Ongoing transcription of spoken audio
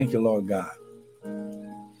Thank you, Lord God.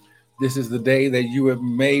 This is the day that you have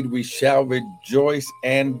made. We shall rejoice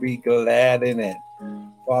and be glad in it.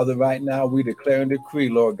 Father, right now we declare and decree,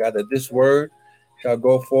 Lord God, that this word shall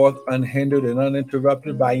go forth unhindered and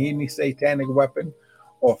uninterrupted by any satanic weapon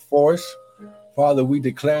or force. Father, we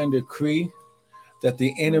declare and decree that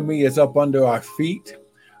the enemy is up under our feet.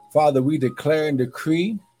 Father, we declare and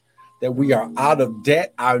decree that we are out of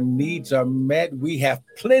debt. Our needs are met. We have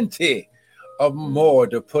plenty of more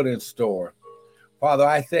to put in store. Father,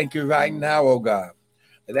 I thank you right now, oh God,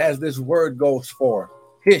 that as this word goes forth,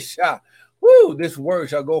 Hisha, this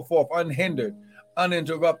word shall go forth unhindered,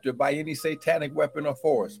 uninterrupted by any satanic weapon or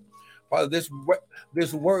force. Father, this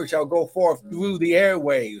word shall go forth through the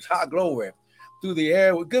airwaves. Ha, glory. Through the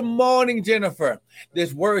air. Good morning, Jennifer.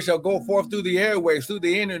 This word shall go forth through the airwaves, through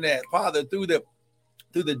the internet, Father, through the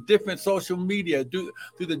different social media, through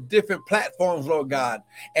the different platforms, Lord God,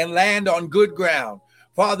 and land on good ground.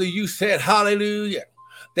 Father, you said, hallelujah,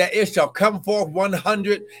 that it shall come forth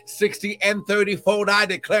 160 and 30-fold. I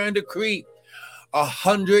declare and decree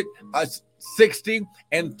 160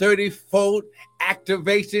 and 30-fold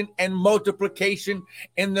activation and multiplication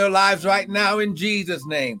in their lives right now in Jesus'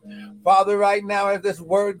 name. Father, right now as this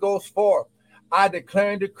word goes forth, I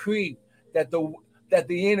declare and decree that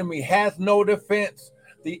the enemy has no defense.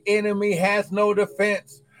 The enemy has no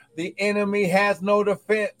defense. The enemy has no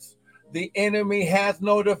defense. The enemy has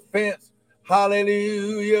no defense.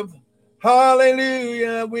 Hallelujah.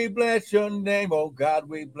 Hallelujah. We bless your name. Oh God,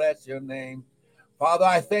 we bless your name. Father,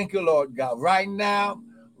 I thank you, Lord God. Right now,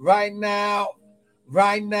 right now,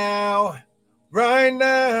 right now, right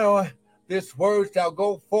now, this word shall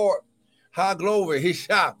go forth. Ha, glory. He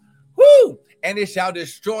shall. Woo! And it shall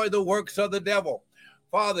destroy the works of the devil.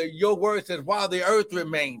 Father, your word says, while the earth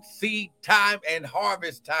remains, seed time and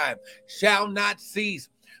harvest time shall not cease.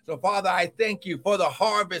 So, Father, I thank you for the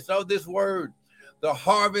harvest of this word, the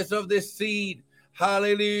harvest of this seed.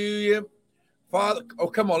 Hallelujah. Father, oh,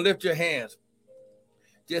 come on, lift your hands.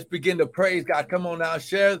 Just begin to praise God. Come on now,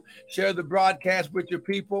 share the broadcast with your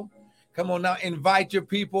people. Come on now, invite your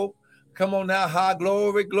people. Come on now,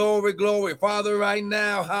 glory, glory, glory. Father, right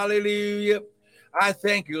now, hallelujah. I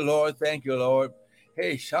thank you, Lord. Thank you, Lord.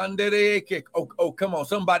 Hey, Shandere. Oh, come on.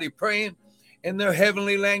 Somebody praying in their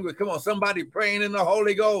heavenly language. Come on. Somebody praying in the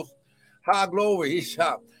Holy Ghost. Glory.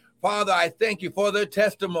 Father, I thank you for their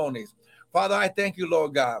testimonies. Father, I thank you,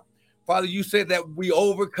 Lord God. Father, you said that we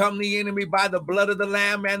overcome the enemy by the blood of the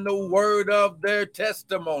Lamb and the word of their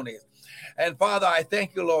testimonies. And Father, I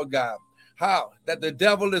thank you, Lord God, how that the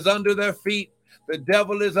devil is under their feet. The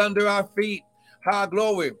devil is under our feet.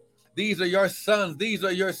 Glory. These are your sons. These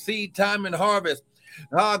are your seed time and harvest.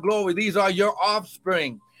 Glory. These are your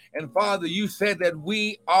offspring. And Father, you said that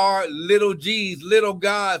we are little G's, little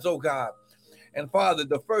gods, oh God. And Father,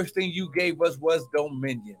 the first thing you gave us was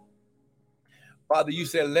dominion. Father, you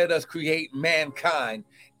said, let us create mankind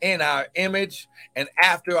in our image and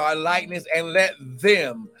after our likeness and let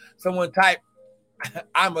them, someone type,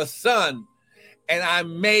 I'm a son and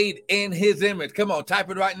I'm made in his image. Come on, type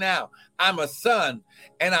it right now. I'm a son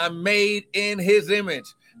and I'm made in his image.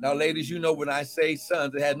 Now, ladies, you know when I say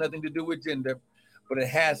sons, it has nothing to do with gender, but it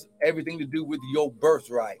has everything to do with your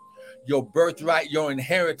birthright, your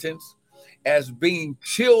inheritance as being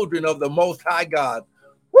children of the Most High God.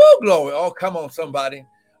 Woo, glory. Oh, come on, somebody.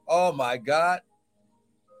 Oh, my God.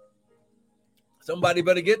 Somebody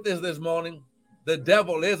better get this morning. The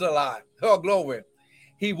devil is alive. Oh, glory.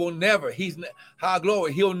 He will never.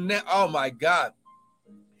 Glory. He'll never. Oh, my God.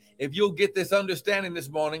 If you'll get this understanding this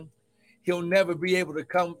morning, he'll never be able to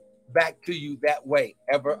come back to you that way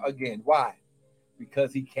ever again. Why?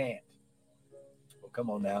 Because he can't. Oh, come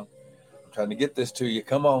on now. I'm trying to get this to you.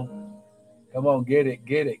 Come on. Come on. Get it.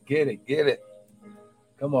 Get it. Get it. Get it.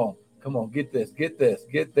 Come on. Come on. Get this. Get this.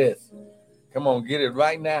 Get this. Come on. Get it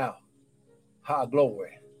right now.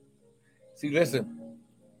 Glory. See, listen.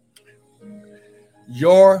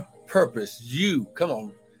 Your purpose, come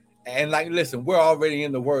on. And listen, we're already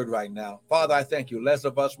in the word right now. Father, I thank you. Less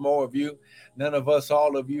of us, more of you. None of us,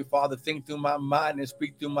 all of you. Father, think through my mind and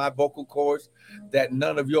speak through my vocal cords that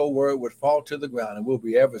none of your word would fall to the ground. And we'll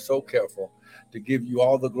be ever so careful to give you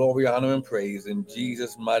all the glory, honor, and praise in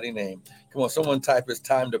Jesus' mighty name. Come on, someone type it's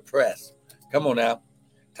time to press. Come on now.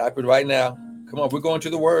 Type it right now. Come on, we're going to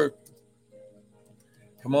the word.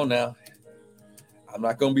 Come on now. I'm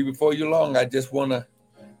not going to be before you long. I just want to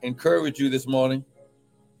encourage you this morning.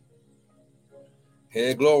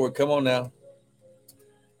 Hey, glory. Come on now.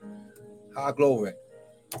 Glory.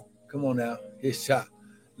 Come on now. His shot.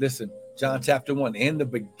 Listen, John chapter 1, in the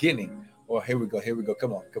beginning. Oh, here we go. Here we go.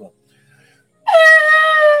 Come on. Come on.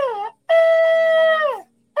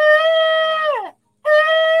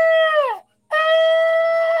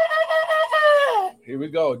 we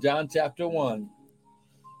go. John chapter 1.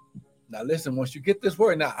 Now listen, once you get this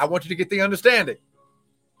word, now I want you to get the understanding.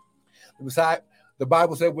 Beside, the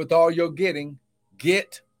Bible said, with all you're getting,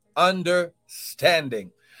 get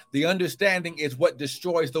understanding. The understanding is what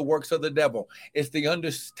destroys the works of the devil. It's the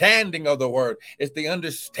understanding of the word. It's the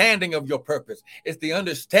understanding of your purpose. It's the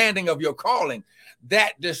understanding of your calling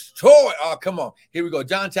that destroy. Oh, come on. Here we go.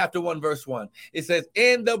 John chapter 1, verse 1. It says,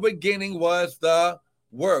 in the beginning was the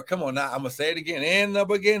word. Come on now. I'm going to say it again. In the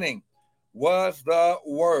beginning was the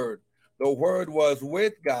word. The word was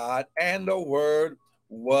with God, and the word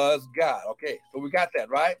was God. Okay, so we got that,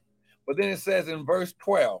 right? But then it says in verse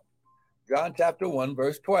 12, John chapter 1,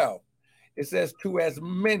 verse 12, it says, to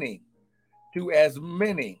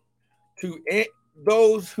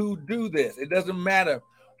those who do this. It doesn't matter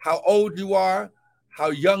how old you are,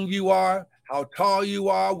 how young you are, how tall you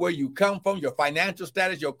are, where you come from, your financial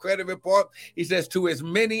status, your credit report. He says, to as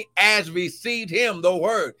many as received him, the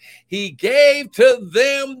word, he gave to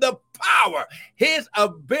them the power, his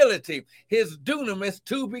ability, his dunamis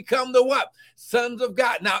to become the what? Sons of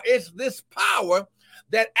God. Now, it's this power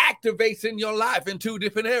that activates in your life in two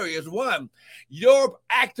different areas. One, your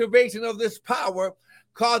activation of this power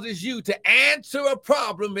causes you to answer a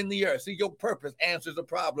problem in the earth. See, your purpose answers a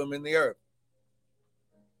problem in the earth.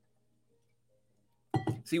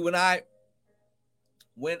 See, when I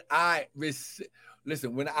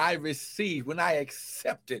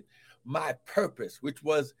accepted my purpose, which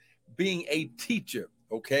was being a teacher,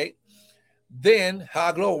 okay, then,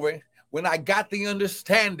 glory, when I got the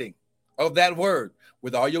understanding of that word,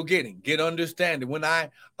 with all you're getting, get understanding. When I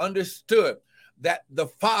understood that the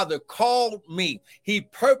Father called me, he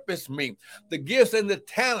purposed me, the gifts and the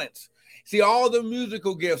talents. See, all the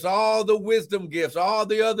musical gifts, all the wisdom gifts, all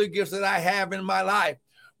the other gifts that I have in my life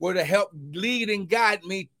were to help lead and guide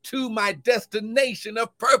me to my destination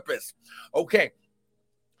of purpose. Okay,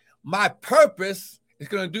 my purpose is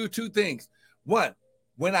going to do two things. One,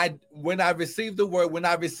 when I received the word, when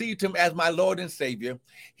I received him as my Lord and Savior,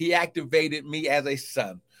 he activated me as a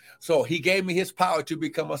son. So he gave me his power to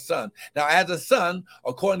become a son. Now, as a son,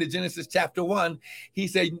 according to Genesis chapter 1, he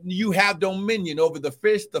said, you have dominion over the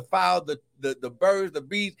fish, the fowl, the birds, the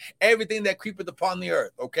bees, everything that creepeth upon the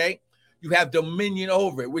earth, okay? You have dominion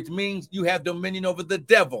over it, which means you have dominion over the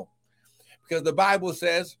devil. Because the Bible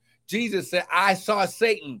says, Jesus said, I saw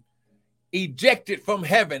Satan ejected from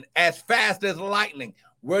heaven as fast as lightning.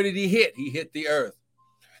 Where did he hit? He hit the earth.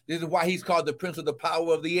 This is why he's called the prince of the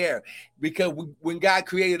power of the air. Because when God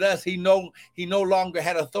created us, he no longer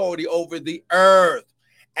had authority over the earth.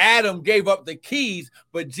 Adam gave up the keys,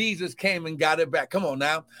 but Jesus came and got it back. Come on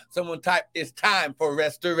now. Someone type, it's time for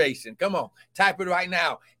restoration. Come on, type it right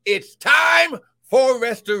now. It's time for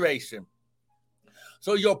restoration.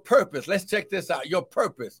 So your purpose, let's check this out. Your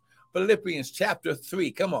purpose, Philippians chapter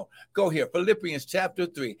 3. Come on, go here. Philippians chapter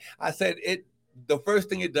 3. I said it. The first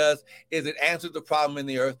thing it does is it answers the problem in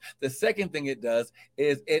the earth. The second thing it does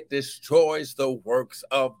is it destroys the works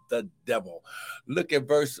of the devil. Look at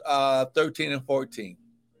verse 13 and 14.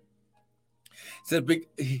 It says,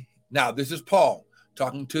 now this is Paul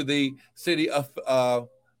talking to the city of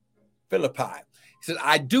Philippi. He said,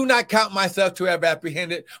 I do not count myself to have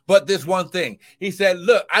apprehended, but this one thing. He said,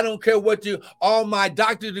 look, I don't care what all my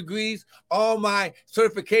doctorate degrees, all my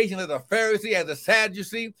certification as a Pharisee, as a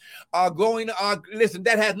Sadducee, listen,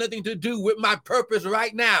 that has nothing to do with my purpose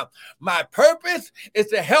right now. My purpose is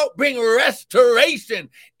to help bring restoration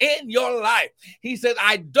in your life. He said,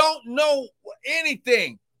 I don't know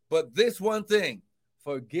anything but this one thing,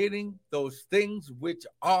 forgetting those things which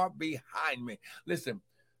are behind me. Listen,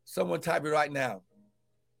 someone type it right now.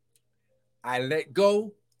 I let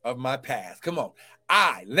go of my past. Come on.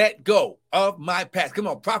 I let go of my past. Come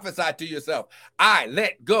on, prophesy to yourself. I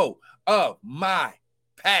let go of my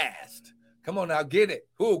past. Come on now, get it.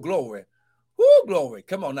 Whoo, glory. Whoo, glory.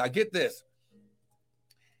 Come on now, get this.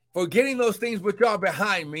 Forgetting those things which are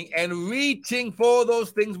behind me and reaching for those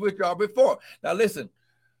things which are before. Now listen,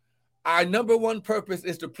 our number one purpose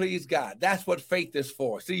is to please God. That's what faith is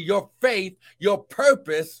for. See, your faith, your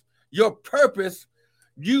purpose,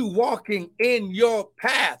 you walking in your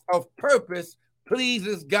path of purpose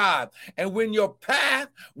pleases God. And when your path,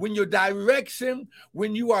 when your direction,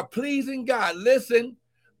 when you are pleasing God, listen,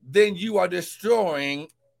 then you are destroying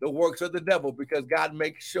the works of the devil, because God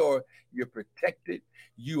makes sure you're protected.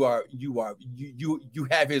 You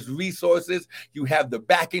have his resources. You have the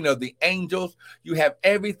backing of the angels. You have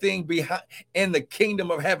everything behind in the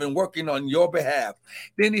kingdom of heaven working on your behalf.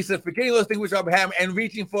 Then he says, forgetting those things which are behind and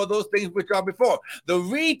reaching for those things which are before. The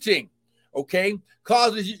reaching okay,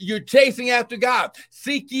 causes you're chasing after God.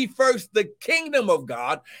 Seek ye first the kingdom of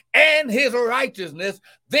God and his righteousness,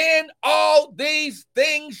 then all these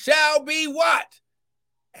things shall be what?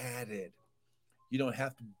 Added. You don't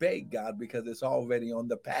have to beg God because it's already on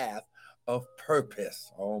the path of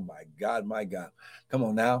purpose. Oh my God, my God. Come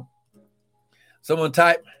on now. Someone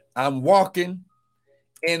type, I'm walking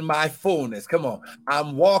in my fullness. Come on.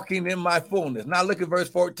 I'm walking in my fullness. Now look at verse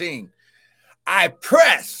 14. I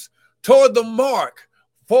press toward the mark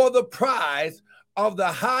for the prize of the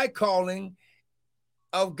high calling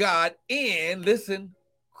of God in, listen,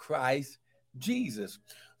 Christ Jesus.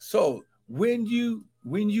 So when you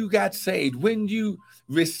got saved, when you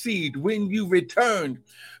received, when you returned,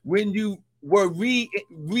 when you were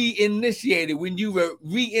reinitiated, when you were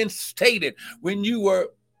reinstated, when you were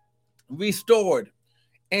restored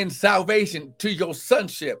in salvation to your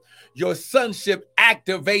sonship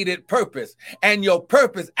activated purpose, and your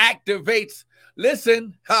purpose activates,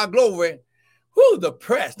 listen, glory, the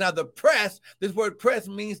press. Now the press, this word press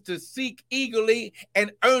means to seek eagerly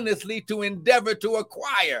and earnestly, to endeavor to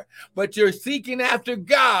acquire, but you're seeking after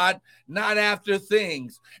God, not after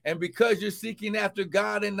things. And because you're seeking after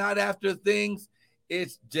God and not after things,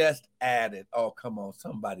 it's just added. Oh, come on,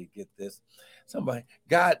 somebody get this. Somebody,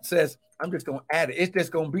 God says, I'm just going to add it. It's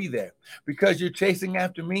just going to be there because you're chasing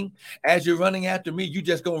after me. As you're running after me, you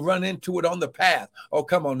just going to run into it on the path. Oh,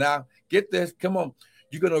 come on now. Get this. Come on.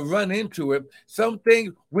 You're going to run into it. Some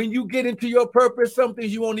things, when you get into your purpose, some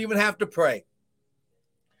things you won't even have to pray.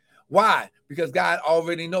 Why? Because God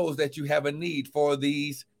already knows that you have a need for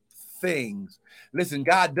these things. Listen,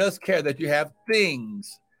 God does care that you have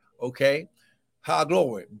things. Okay?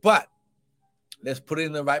 Glory. But let's put it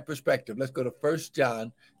in the right perspective. Let's go to 1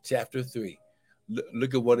 John chapter 3.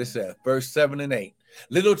 Look at what it says. Verse 7 and 8.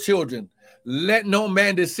 Little children, let no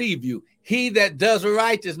man deceive you. He that does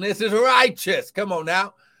righteousness is righteous. Come on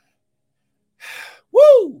now.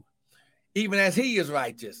 Woo! Even as he is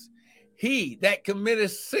righteous. He that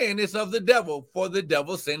committeth sin is of the devil, for the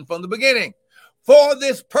devil sinned from the beginning. For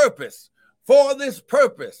this purpose,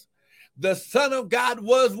 the Son of God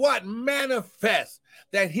was what? Manifest,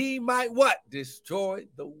 that he might what? Destroy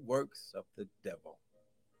the works of the devil.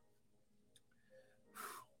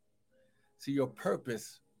 See, your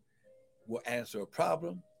purpose will answer a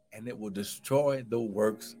problem, and it will destroy the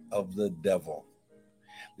works of the devil.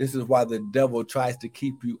 This is why the devil tries to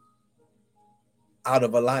keep you out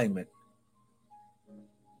of alignment.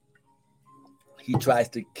 He tries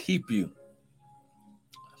to keep you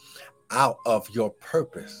out of your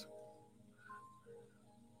purpose.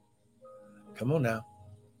 Come on now.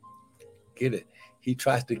 Get it. He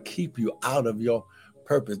tries to keep you out of your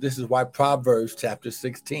purpose. This is why Proverbs chapter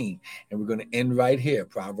 16, and we're going to end right here.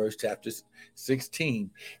 Proverbs chapter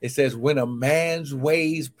 16. It says, when a man's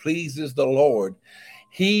ways pleases the Lord,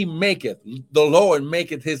 the Lord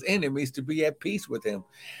maketh his enemies to be at peace with him.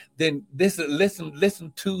 Then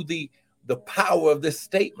listen to the power of this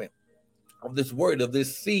statement, of this word, of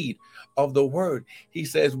this seed of the word. He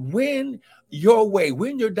says, when your way,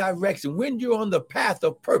 when your direction, when you're on the path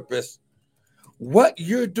of purpose, what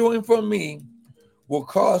you're doing for me will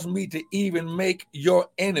cause me to even make your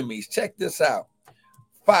enemies, check this out,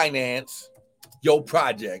 finance your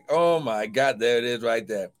project. Oh my God, there it is right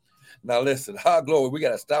there. Now listen, glory, we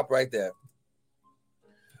got to stop right there.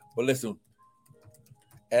 But listen,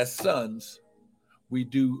 as sons, we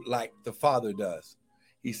do like the Father does.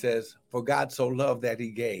 He says, for God so loved that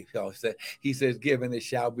he gave. He says, give and it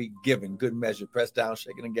shall be given. Good measure, pressed down,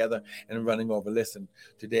 shaken together, and running over. Listen,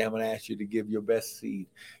 today I'm going to ask you to give your best seed.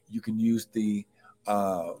 You can use the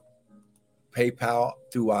PayPal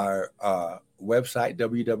through our website,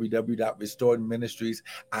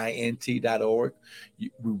 www.restoredministriesint.org.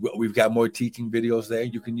 We've got more teaching videos there.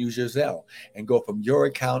 You can use your Zelle and go from your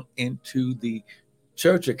account into the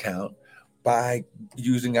church account by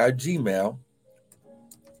using our Gmail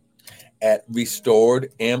at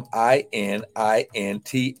restored, MININTL,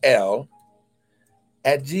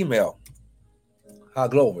 at Gmail.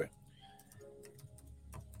 Glory.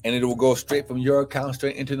 And it will go straight from your account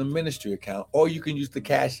straight into the ministry account. Or you can use the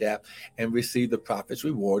Cash App and receive the Prophet's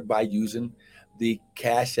Reward by using the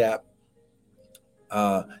Cash App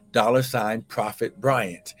 $ Prophet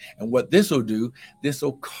Bryant. And what this will do, this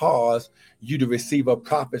will cause you to receive a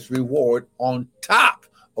Prophet's Reward on top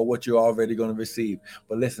of what you're already going to receive.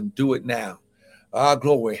 But listen, do it now.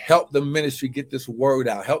 Glory. Help the ministry get this word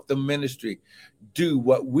out. Help the ministry do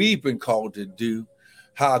what we've been called to do.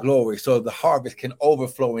 Glory. So the harvest can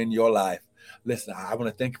overflow in your life. Listen, I want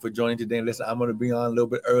to thank you for joining today. Listen, I'm going to be on a little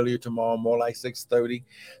bit earlier tomorrow, more like 6:30,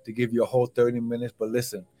 to give you a whole 30 minutes. But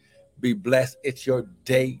listen, Be blessed. It's your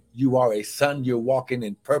day. You are a son. You're walking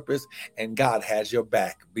in purpose, and God has your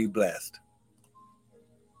back. Be blessed.